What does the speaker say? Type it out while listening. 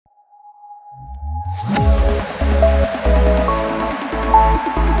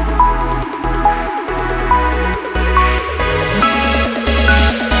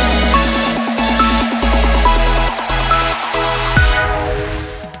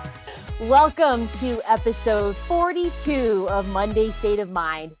Welcome to episode 42 of Monday State of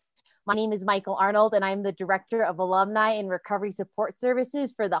Mind. My name is Michael Arnold, and I'm the Director of Alumni and Recovery Support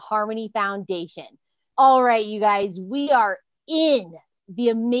Services for the Harmony Foundation. All right, you guys, we are in the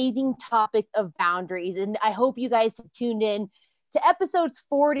amazing topic of boundaries, and I hope you guys have tuned in to episodes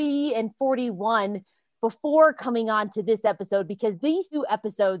 40 and 41 before coming on to this episode, because these two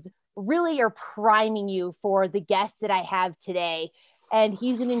episodes really are priming you for the guest that I have today. And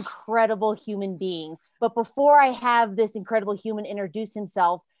he's an incredible human being. But before I have this incredible human introduce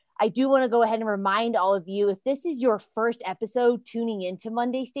himself, I do want to go ahead and remind all of you, if this is your first episode tuning into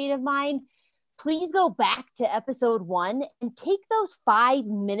Monday State of Mind, please go back to episode 1 and take those 5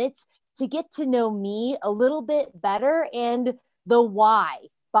 minutes to get to know me a little bit better and the why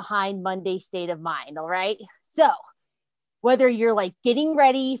behind Monday State of Mind, all right? So whether you're like getting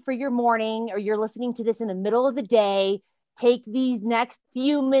ready for your morning or you're listening to this in the middle of the day, take these next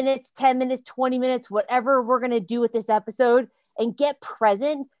few minutes, 10 minutes, 20 minutes, whatever we're going to do with this episode, and get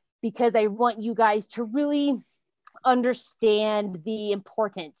present, because I want you guys to really understand the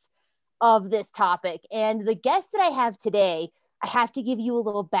importance of this topic. And the guest that I have today, I have to give you a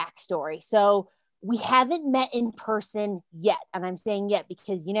little backstory. So we haven't met in person yet. And I'm saying yet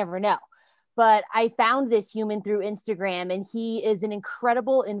because you never know. But I found this human through Instagram, and he is an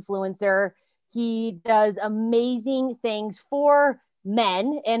incredible influencer. He does amazing things for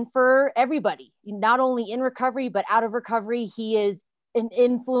men and for everybody, not only in recovery, but out of recovery. He is an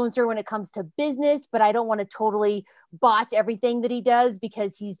influencer when it comes to business, but I don't want to totally botch everything that he does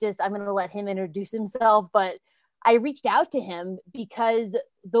because I'm going to let him introduce himself. But I reached out to him because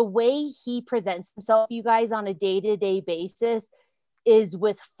the way he presents himself, you guys, on a day-to-day basis is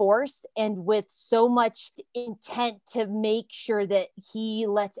with force and with so much intent to make sure that he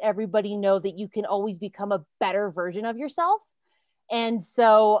lets everybody know that you can always become a better version of yourself. And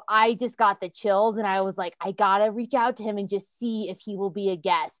so I just got the chills, and I was like, I gotta reach out to him and just see if he will be a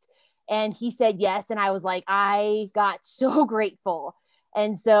guest. And he said yes. And I was like, I got so grateful.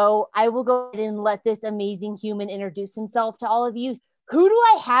 And so I will go ahead and let this amazing human introduce himself to all of you. Who do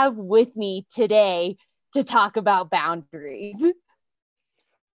I have with me today to talk about boundaries?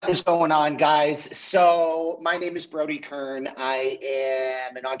 What is going on, guys? So my name is Brody Kern. I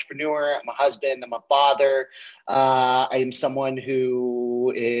am an entrepreneur. I'm a husband. I'm a father. I am someone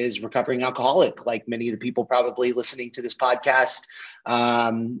who is recovering alcoholic, like many of the people probably listening to this podcast.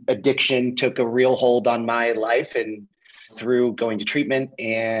 Addiction took a real hold on my life, and through going to treatment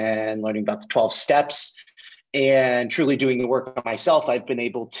and learning about the 12 steps and truly doing the work on myself, I've been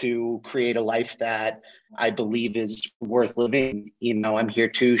able to create a life that I believe is worth living. You know, I'm here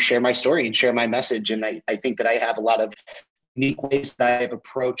to share my story and share my message. And I think that I have a lot of unique ways that I've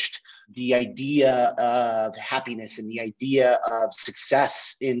approached the idea of happiness and the idea of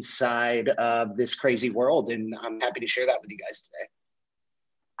success inside of this crazy world. And I'm happy to share that with you guys today.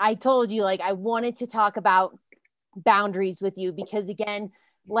 I told you, I wanted to talk about boundaries with you because, again,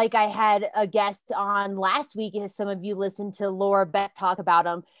 like I had a guest on last week, if some of you listened to Laura Beck talk about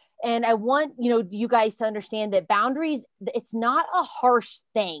them. And I want, you guys to understand that boundaries, it's not a harsh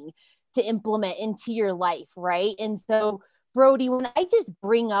thing to implement into your life, right? And so, Brody, when I just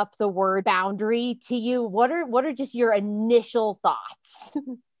bring up the word boundary to you, what are just your initial thoughts?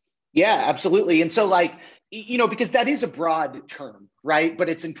 Yeah, absolutely. And so because that is a broad term, right? But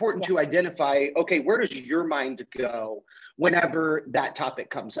it's important to identify, okay, where does your mind go whenever that topic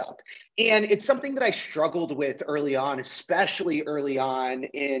comes up? And it's something that I struggled with early on, especially early on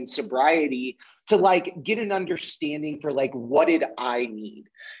in sobriety, to get an understanding for what did I need?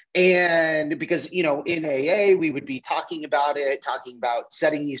 And because, in AA, we would be talking about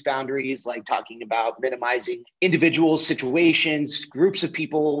setting these boundaries, talking about minimizing individual situations, groups of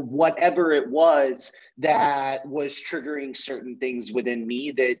people, whatever it was that was triggering certain things within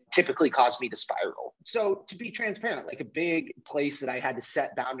me that typically caused me to spiral. So to be transparent, a big place that I had to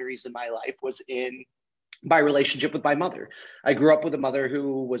set boundaries in my life was in my relationship with my mother. I grew up with a mother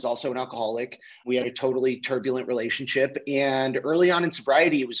who was also an alcoholic. We had a totally turbulent relationship. And early on in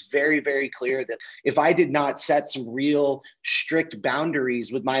sobriety, it was very, very clear that if I did not set some real strict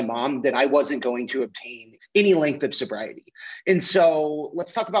boundaries with my mom, then I wasn't going to obtain any length of sobriety. And so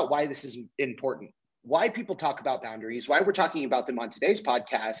let's talk about why this is important. Why people talk about boundaries, why we're talking about them on today's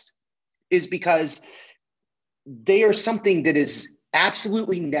podcast, is because they are something that is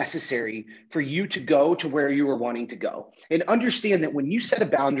absolutely necessary for you to go to where you are wanting to go. And understand that when you set a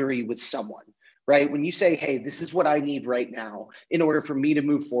boundary with someone, right? When you say, hey, this is what I need right now in order for me to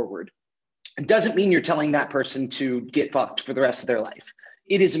move forward, it doesn't mean you're telling that person to get fucked for the rest of their life.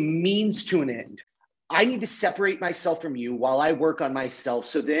 It is a means to an end. I need to separate myself from you while I work on myself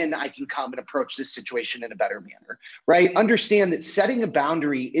so then I can come and approach this situation in a better manner, right? Understand that setting a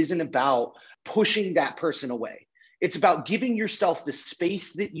boundary isn't about pushing that person away. It's about giving yourself the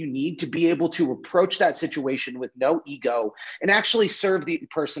space that you need to be able to approach that situation with no ego and actually serve the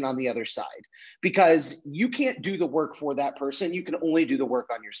person on the other side. Because you can't do the work for that person. You can only do the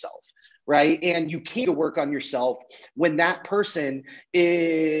work on yourself, right? And you can't work on yourself when that person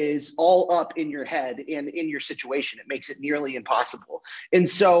is all up in your head and in your situation. It makes it nearly impossible. And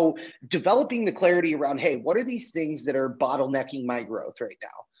so developing the clarity around, hey, what are these things that are bottlenecking my growth right now?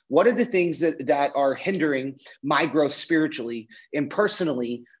 What are the things that are hindering my growth spiritually and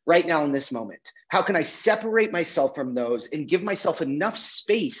personally right now in this moment? How can I separate myself from those and give myself enough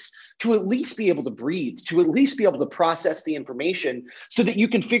space to at least be able to breathe, to at least be able to process the information so that you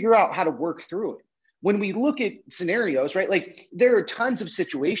can figure out how to work through it? When we look at scenarios, right, like there are tons of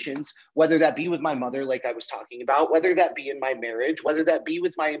situations, whether that be with my mother, like I was talking about, whether that be in my marriage, whether that be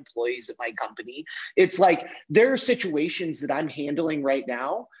with my employees at my company, it's like there are situations that I'm handling right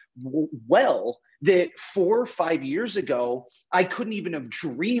now well that 4 or 5 years ago, I couldn't even have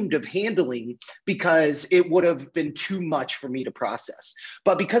dreamed of handling because it would have been too much for me to process.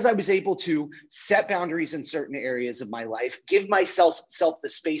 But because I was able to set boundaries in certain areas of my life, give myself the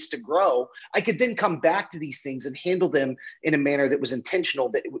space to grow, I could then come back to these things and handle them in a manner that was intentional,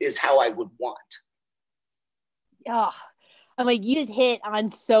 that is how I would want. Oh, I'm like, you just hit on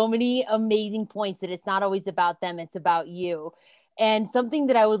so many amazing points that it's not always about them, it's about you. And something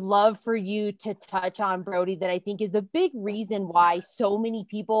that I would love for you to touch on, Brody, that I think is a big reason why so many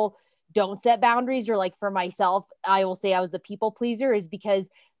people don't set boundaries, or like for myself, I will say I was the people pleaser, is because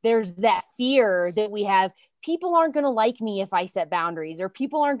there's that fear that we have. People aren't going to like me if I set boundaries, or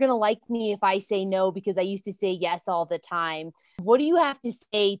people aren't going to like me if I say no because I used to say yes all the time. What do you have to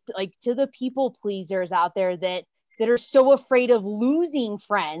say like to the people pleasers out there that are so afraid of losing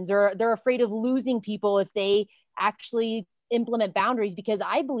friends, or they're afraid of losing people if they actually implement boundaries? Because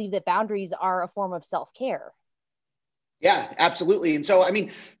I believe that boundaries are a form of self-care. Yeah, absolutely. And so, I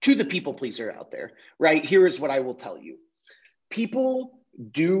mean, to the people pleaser out there, right? Here is what I will tell you. People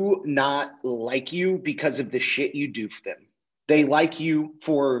do not like you because of the shit you do for them. They like you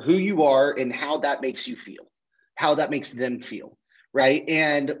for who you are and how that makes you feel, how that makes them feel, right?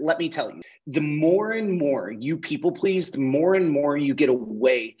 And let me tell you, the more and more you people please, the more and more you get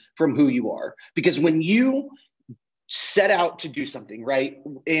away from who you are. Because when you set out to do something, right?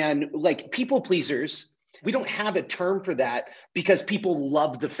 And like people pleasers, we don't have a term for that because people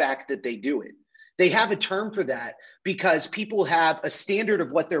love the fact that they do it. They have a term for that because people have a standard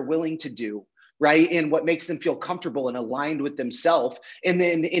of what they're willing to do, right? And what makes them feel comfortable and aligned with themselves. And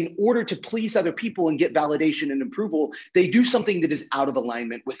then in order to please other people and get validation and approval, they do something that is out of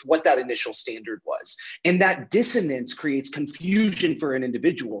alignment with what that initial standard was. And that dissonance creates confusion for an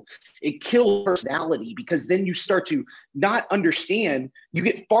individual. It kills personality because then you start to not understand, you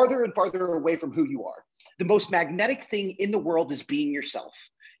get farther and farther away from who you are. The most magnetic thing in the world is being yourself.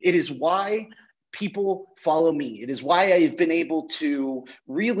 It is why people follow me. It is why I have been able to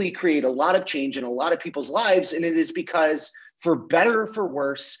really create a lot of change in a lot of people's lives. And it is because, for better or for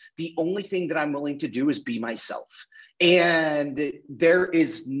worse, the only thing that I'm willing to do is be myself. And there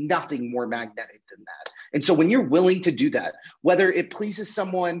is nothing more magnetic than that. And so when you're willing to do that, whether it pleases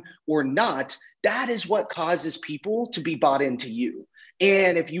someone or not, that is what causes people to be bought into you.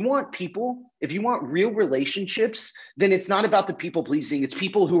 And if you want people, if you want real relationships, then it's not about the people pleasing. It's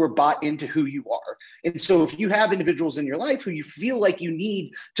people who are bought into who you are. And so if you have individuals in your life who you feel like you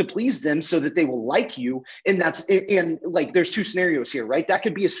need to please them so that they will like you, and like there's two scenarios here, right? That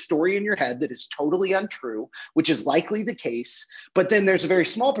could be a story in your head that is totally untrue, which is likely the case. But then there's a very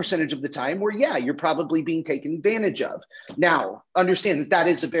small percentage of the time where, yeah, you're probably being taken advantage of. Now, understand that that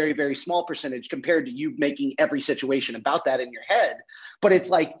is a very, very small percentage compared to you making every situation about that in your head. But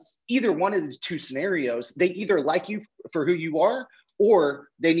it's like either one of the two scenarios, they either like you for who you are or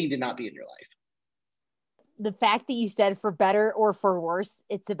they need to not be in your life. The fact that you said for better or for worse,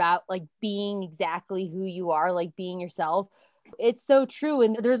 it's about like being exactly who you are, like being yourself. It's so true.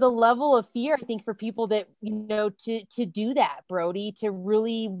 And there's a level of fear, I think, for people that, to do that, Brody, to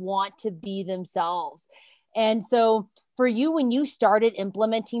really want to be themselves. And so for you, when you started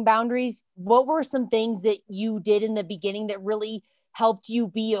implementing boundaries, what were some things that you did in the beginning that really helped you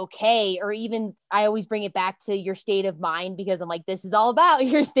be okay? Or even, I always bring it back to your state of mind, because I'm like, this is all about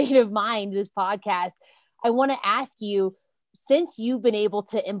your state of mind, this podcast. I want to ask you, since you've been able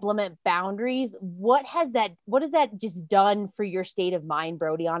to implement boundaries, what has that just done for your state of mind,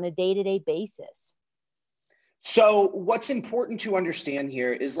 Brody, on a day-to-day basis? So what's important to understand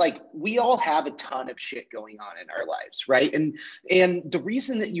here is like we all have a ton of shit going on in our lives, right? And the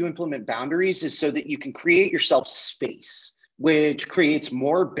reason that you implement boundaries is so that you can create yourself space, which creates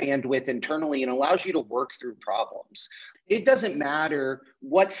more bandwidth internally and allows you to work through problems. It doesn't matter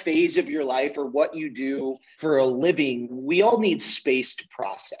what phase of your life or what you do for a living, we all need space to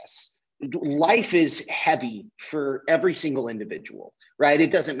process. Life is heavy for every single individual, right? It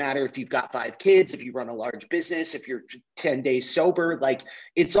doesn't matter if you've got 5 kids, if you run a large business, if you're 10 days sober, like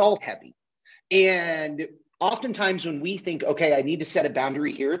it's all heavy. And oftentimes when we think, okay, I need to set a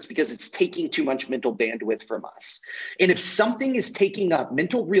boundary here, it's because it's taking too much mental bandwidth from us. And if something is taking up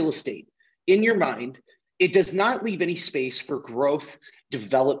mental real estate in your mind, it does not leave any space for growth,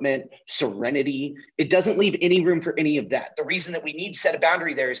 development, serenity. It doesn't leave any room for any of that. The reason that we need to set a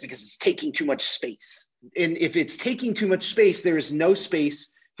boundary there is because it's taking too much space. And if it's taking too much space, there is no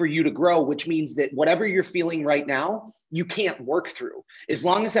space for you to grow, which means that whatever you're feeling right now, you can't work through. As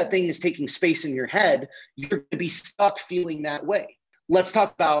long as that thing is taking space in your head, you're going to be stuck feeling that way. Let's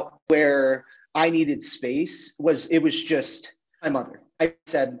talk about where I needed space. It was just my mother. I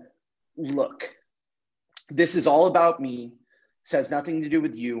said, look, this is all about me. This has nothing to do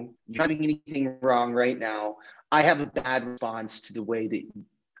with you. You're not doing anything wrong right now. I have a bad response to the way that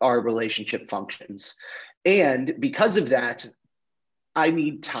our relationship functions. And because of that, I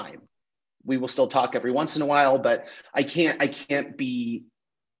need time. We will still talk every once in a while, but I can't be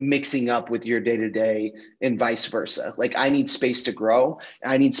mixing up with your day-to-day and vice versa. Like I need space to grow.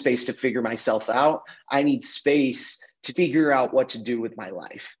 I need space to figure myself out. I need space to figure out what to do with my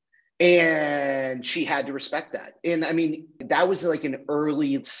life. And she had to respect that. And I mean, that was like an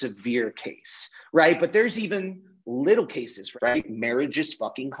early severe case, right? But there's even little cases, right? Marriage is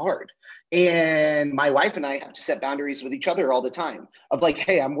fucking hard. And my wife and I have to set boundaries with each other all the time of like,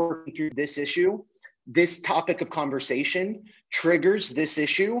 hey, I'm working through this issue. This topic of conversation triggers this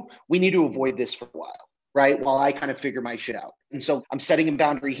issue. We need to avoid this for a while, right? While I kind of figure my shit out. And so I'm setting a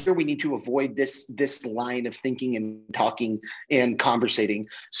boundary here. We need to avoid this line of thinking and talking and conversating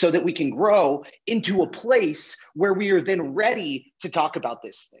so that we can grow into a place where we are then ready to talk about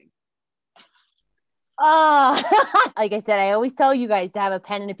this thing. Like I said, I always tell you guys to have a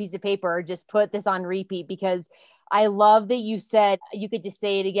pen and a piece of paper or just put this on repeat, because I love that you said, you could just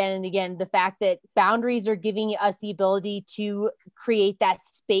say it again and again, the fact that boundaries are giving us the ability to create that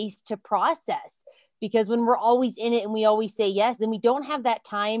space to process. Because when we're always in it and we always say yes, then we don't have that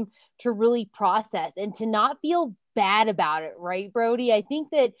time to really process and to not feel bad about it, right, Brody? I think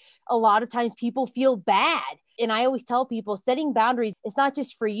that a lot of times people feel bad. And I always tell people setting boundaries, it's not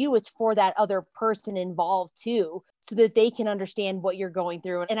just for you, it's for that other person involved too, so that they can understand what you're going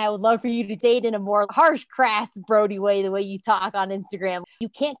through. And I would love for you to say it in a more harsh, crass Brody way, the way you talk on Instagram. You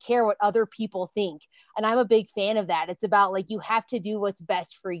can't care what other people think. And I'm a big fan of that. It's about like, you have to do what's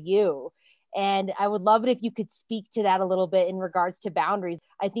best for you. And I would love it if you could speak to that a little bit in regards to boundaries.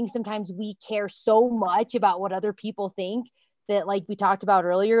 I think sometimes we care so much about what other people think that, like we talked about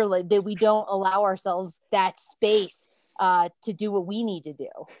earlier, like, that we don't allow ourselves that space to do what we need to do.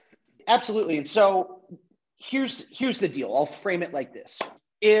 Absolutely. And so here's the deal. I'll frame it like this.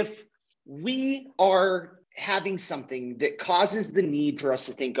 If we are having something that causes the need for us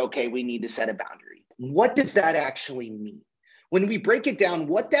to think, okay, we need to set a boundary, what does that actually mean? When we break it down,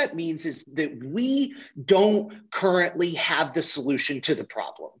 what that means is that we don't currently have the solution to the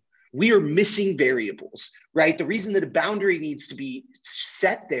problem. We are missing variables, right? The reason that a boundary needs to be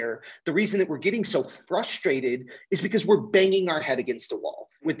set there, the reason that we're getting so frustrated is because we're banging our head against a wall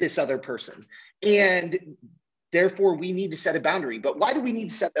with this other person. And therefore, we need to set a boundary. But why do we need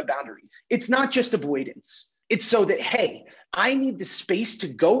to set a boundary? It's not just avoidance. It's so that, hey, I need the space to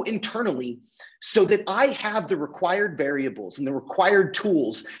go internally so that I have the required variables and the required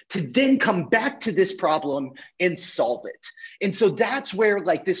tools to then come back to this problem and solve it. And so that's where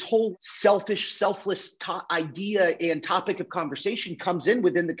like this whole selfish, selfless idea and topic of conversation comes in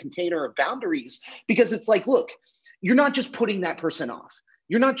within the container of boundaries, because it's like, look, you're not just putting that person off.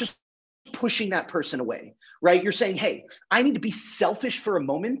 You're not just pushing that person away, right? You're saying, hey, I need to be selfish for a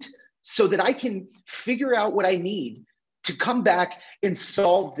moment so that I can figure out what I need to come back and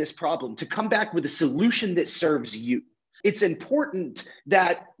solve this problem, to come back with a solution that serves you. It's important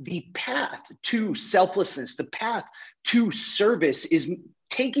that the path to selflessness, the path to service is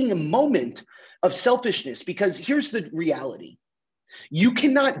taking a moment of selfishness, because here's the reality. You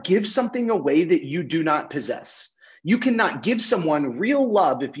cannot give something away that you do not possess. You cannot give someone real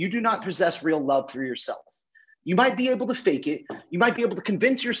love if you do not possess real love for yourself. You might be able to fake it. You might be able to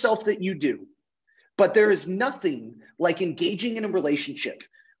convince yourself that you do. But there is nothing like engaging in a relationship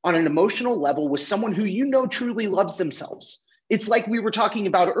on an emotional level with someone who you know truly loves themselves. It's like we were talking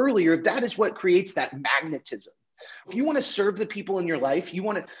about earlier. That is what creates that magnetism. If you want to serve the people in your life, you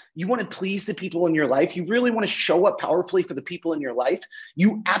want to please the people in your life, you really want to show up powerfully for the people in your life,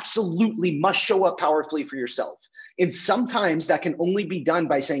 you absolutely must show up powerfully for yourself. And sometimes that can only be done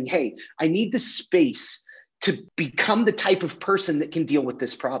by saying, hey, I need the space to become the type of person that can deal with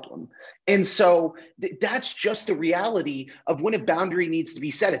this problem. And so that's just the reality of when a boundary needs to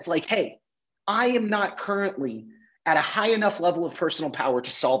be set. It's like, hey, I am not currently at a high enough level of personal power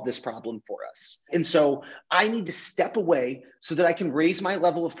to solve this problem for us. And so I need to step away so that I can raise my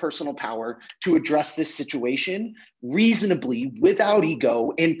level of personal power to address this situation reasonably, without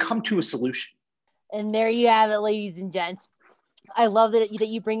ego, and come to a solution. And there you have it, ladies and gents. I love that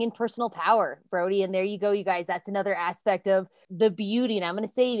you bring in personal power, Brody. And there you go, you guys. That's another aspect of the beauty. And I'm going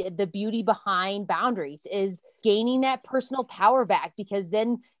to say the beauty behind boundaries is gaining that personal power back, because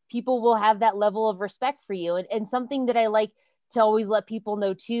then people will have that level of respect for you. And something that I like to always let people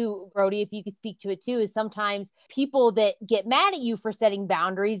know too, Brody, if you could speak to it too, is sometimes people that get mad at you for setting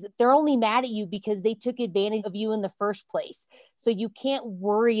boundaries, they're only mad at you because they took advantage of you in the first place. So you can't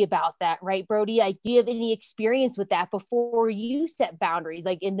worry about that, right, Brody? Do you have any experience with that before you set boundaries?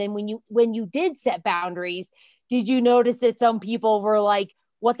 Like, and then when you did set boundaries, did you notice that some people were like,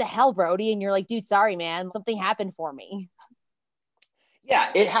 what the hell, Brody? And you're like, dude, sorry, man, something happened for me.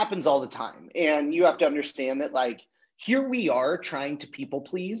 Yeah, it happens all the time. And you have to understand that, like, here we are trying to people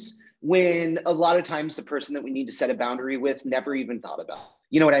please when a lot of times the person that we need to set a boundary with never even thought about it.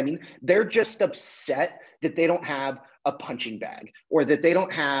 You know what I mean? They're just upset that they don't have a punching bag or that they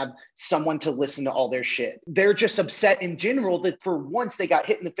don't have someone to listen to all their shit. They're just upset in general that for once they got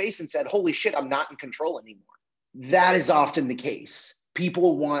hit in the face and said, holy shit, I'm not in control anymore. That is often the case.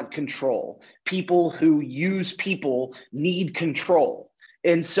 People want control. People who use people need control.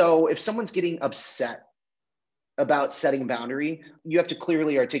 And so if someone's getting upset about setting a boundary, you have to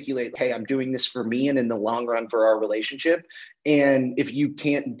clearly articulate, hey, I'm doing this for me and in the long run for our relationship. And if you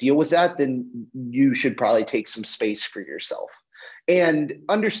can't deal with that, then you should probably take some space for yourself. And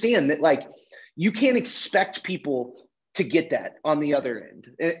understand that, like, you can't expect people to get that on the other end.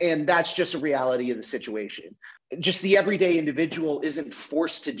 And that's just a reality of the situation. Just the everyday individual isn't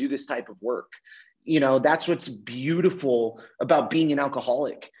forced to do this type of work. You know, that's what's beautiful about being an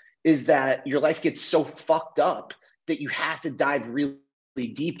alcoholic, is that your life gets so fucked up that you have to dive really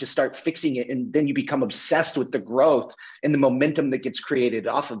deep to start fixing it. And then you become obsessed with the growth and the momentum that gets created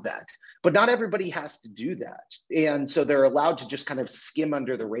off of that. But not everybody has to do that. And so they're allowed to just kind of skim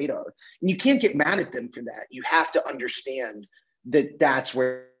under the radar. And you can't get mad at them for that. You have to understand that that's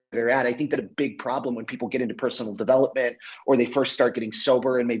where they're at. I think that a big problem when people get into personal development or they first start getting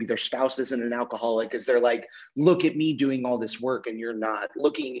sober and maybe their spouse isn't an alcoholic is they're like, look at me doing all this work and you're not.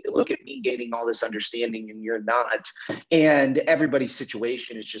 Look at me gaining all this understanding and you're not. And everybody's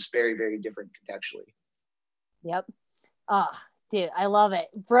situation is just very, very different contextually. Yep. Dude, I love it.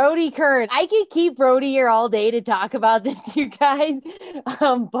 Brody Kern. I could keep Brody here all day to talk about this, you guys,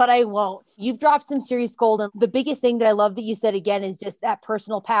 but I won't. You've dropped some serious gold. And the biggest thing that I love that you said again is just that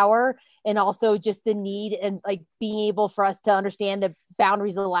personal power, and also just the need and like being able for us to understand that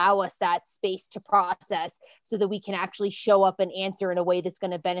boundaries allow us that space to process so that we can actually show up and answer in a way that's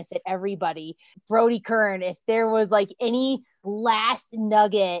going to benefit everybody. Brody Kern, if there was like any last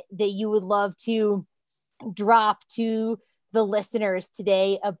nugget that you would love to drop to the listeners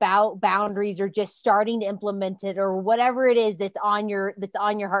today about boundaries, or just starting to implement it, or whatever it is that's on your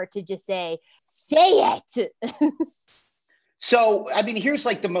heart to just say it. So, I mean, here's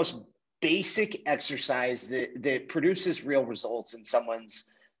like the most basic exercise that produces real results in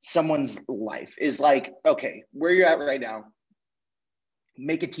someone's life is like, okay, where you're at right now,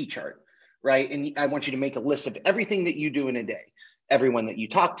 make a T-chart, right? And I want you to make a list of everything that you do in a day. Everyone that you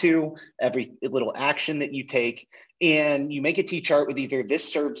talk to, every little action that you take, and you make a T-chart with either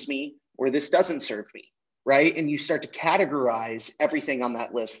this serves me or this doesn't serve me, right? And you start to categorize everything on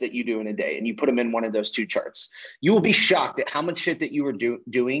that list that you do in a day, and you put them in one of those two charts. You will be shocked at how much shit that you were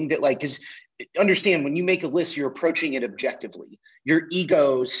doing that, like, because understand, when you make a list, you're approaching it objectively. Your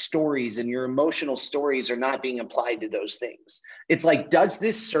ego's stories and your emotional stories are not being applied to those things. It's like, does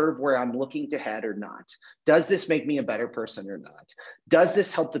this serve where I'm looking to head or not? Does this make me a better person or not? Does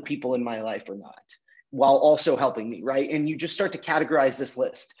this help the people in my life or not? While also helping me, right? And you just start to categorize this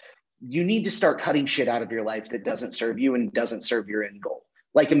list. You need to start cutting shit out of your life that doesn't serve you and doesn't serve your end goal,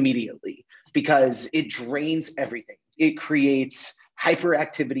 like immediately, because it drains everything. It creates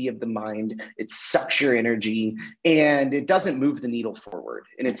hyperactivity of the mind. It sucks your energy and it doesn't move the needle forward.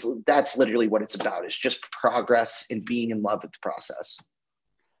 And that's literally what it's about. It's just progress and being in love with the process.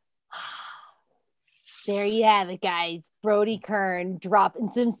 There you have it, guys. Brody Kern dropping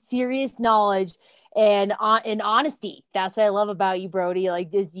some serious knowledge and honesty. That's what I love about you, Brody.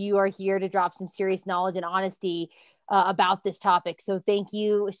 Like this, you are here to drop some serious knowledge and honesty about this topic. So thank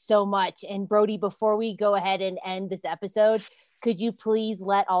you so much. And Brody, before we go ahead and end this episode, could you please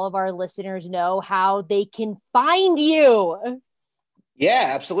let all of our listeners know how they can find you?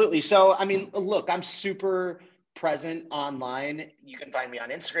 Yeah, absolutely. So, I mean, look, I'm super present online. You can find me on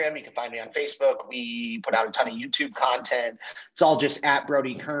Instagram. You can find me on Facebook. We put out a ton of YouTube content. It's all just at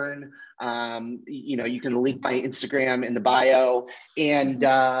Brody Kern. You can link my Instagram in the bio. And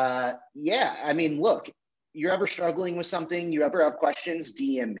yeah, I mean, look, you're ever struggling with something, you ever have questions,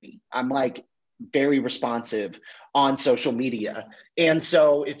 DM me. I'm like very responsive on social media. And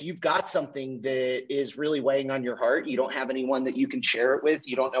so if you've got something that is really weighing on your heart, you don't have anyone that you can share it with,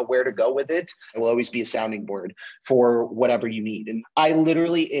 you don't know where to go with it, I will always be a sounding board for whatever you need. And I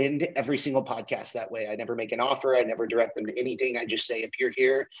literally end every single podcast that way. I never make an offer. I never direct them to anything. I just say, if you're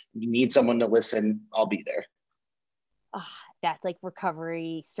here, you need someone to listen, I'll be there. Oh, that's like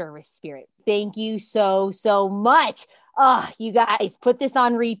recovery service spirit. Thank you so much. You guys put this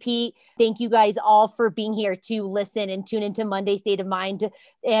on repeat. Thank you guys all for being here to listen and tune into Monday State of Mind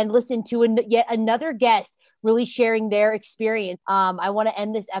and listen to yet another guest really sharing their experience. I want to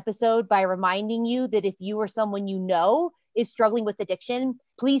end this episode by reminding you that if you or someone you know is struggling with addiction,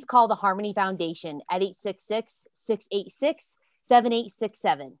 please call the Harmony Foundation at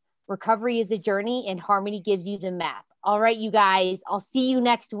 866-686-7867. Recovery is a journey and Harmony gives you the map. All right, you guys, I'll see you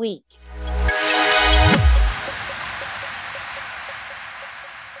next week.